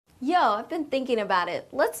Yo, I've been thinking about it.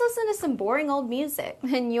 Let's listen to some boring old music.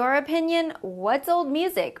 In your opinion, what's old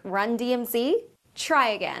music? Run DMC? Try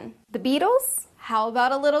again. The Beatles? How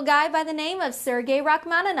about a little guy by the name of Sergei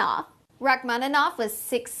Rachmaninoff? Rachmaninoff was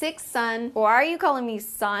 6'6", son. Or are you calling me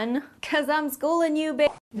son? Cause I'm schooling you,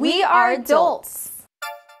 bitch. We are adults.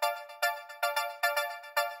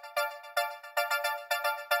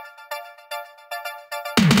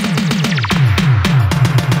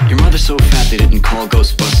 So fat they didn't call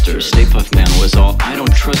Ghostbusters. Stay Puft Man was all, I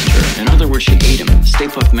don't trust her. In other words, she ate him. Stay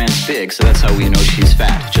Puft Man's big, so that's how we know she's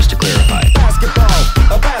fat, just to clarify. Basketball,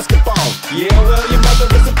 a basketball. Yeah, well, your mother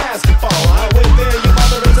is a basketball. I went there, your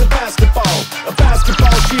mother is a basketball. A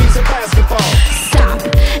basketball, she's a basketball. Stop.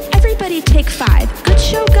 Everybody take 5. Good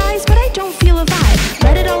show, guys, but I don't feel a vibe.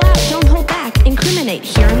 Let it all out, don't hold back. Incriminate.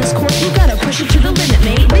 Here in this court, you gotta push it to the limit,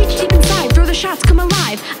 mate. Reach deep inside, throw the shots, come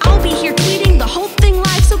alive. I'll be here tweeting the whole thing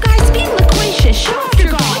live, so guys, be loquacious, show off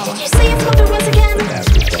your ball. What did you say its mother was again?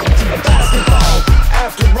 A basketball.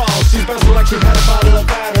 After all, she's bouncing like she had a bottle of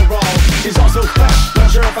Adderall. She's also fat,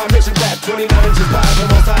 not sure if I mentioned that. 29 inches wide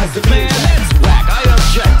from all sides to be Man, that's whack, I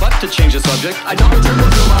object. But to change the subject, I don't return to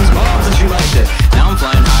Mom's moms and she liked it. Now I'm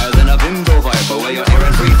flying higher than a bimbo viper, where your air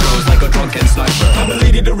and free throws like a drunken sniper. I'm a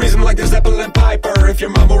lady to reason like the Zeppelin Piper. If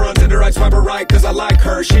your mama runs Tinder, I'd swipe her right, cause I like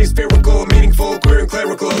her. She's spherical, meaningful, queer and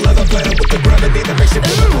clerical. Leather planet with the gravity that makes it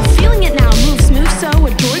biblical. Feeling it now, move smooth, so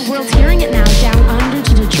adroit. World's hearing it now, down under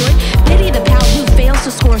to Detroit. Pity the pal who fails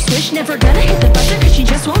to score a switch. Never gonna hit the buzzer cause she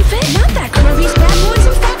just won't fit. Not that Curvy's bad boys,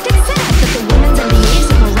 in fact it's sad that the women's NBAs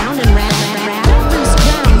come around and rad. Don't lose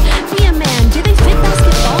ground, be a man. Do they fit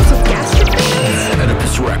basketballs with gastric bands?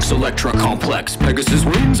 Oedipus Rex, Electra Complex. Pegasus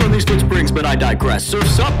wins on these foot springs, but I digress.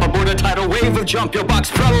 Surfs up aboard a tidal wave of jump. Your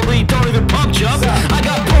box probably don't even pump jump. I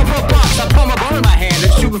got pump box, I pump a ball in my hand.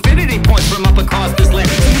 It's 2 infinity points from up across this land.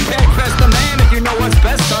 So you can't press the man if you know what's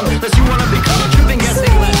best, son. Unless you wanna become a tripping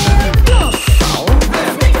guessing lesson.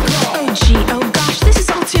 Oh gee, oh gosh, this is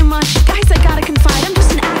all too much. Guys, I gotta confide, I'm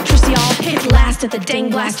just an actress, y'all. Hit last at the dang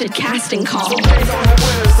blasted casting call. Some days I have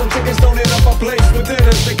winners,